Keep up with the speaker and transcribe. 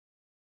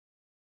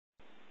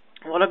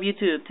What up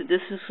YouTube?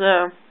 This is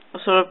a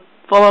sort of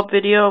follow-up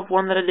video of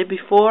one that I did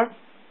before.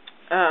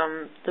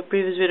 The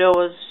previous video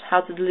was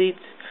how to delete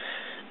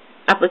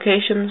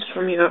applications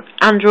from your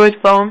Android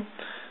phone.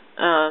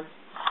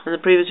 In the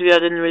previous video I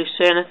didn't really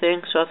say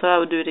anything, so I thought I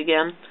would do it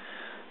again.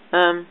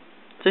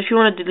 So if you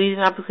want to delete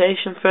an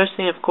application, first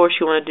thing of course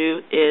you want to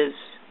do is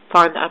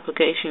find the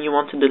application you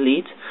want to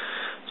delete.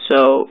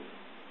 So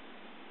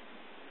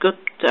go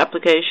to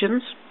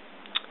applications,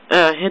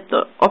 hit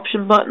the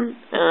option button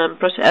and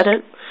press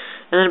edit,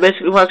 and then it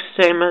basically works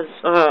the same as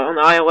on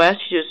iOS.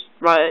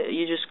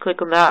 You just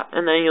click on that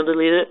and then you'll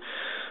delete it.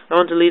 I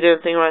won't delete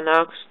anything right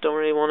now because I don't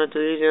really want to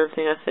delete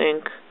anything, I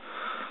think.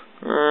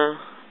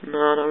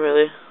 No, not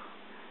really.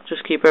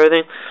 Just keep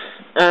everything.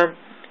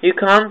 You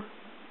can't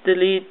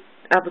delete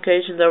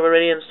applications that are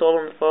already installed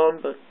on the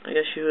phone, but I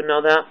guess you would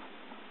know that.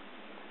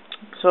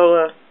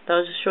 So that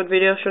was a short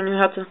video showing you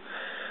how to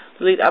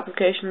delete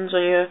applications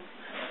on your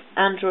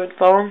Android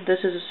phone. This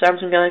is a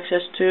Samsung Galaxy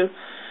S2.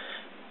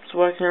 It's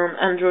working on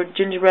Android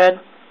Gingerbread.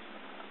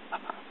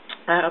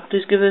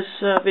 Please give this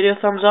video a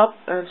thumbs up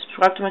and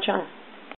subscribe to my channel.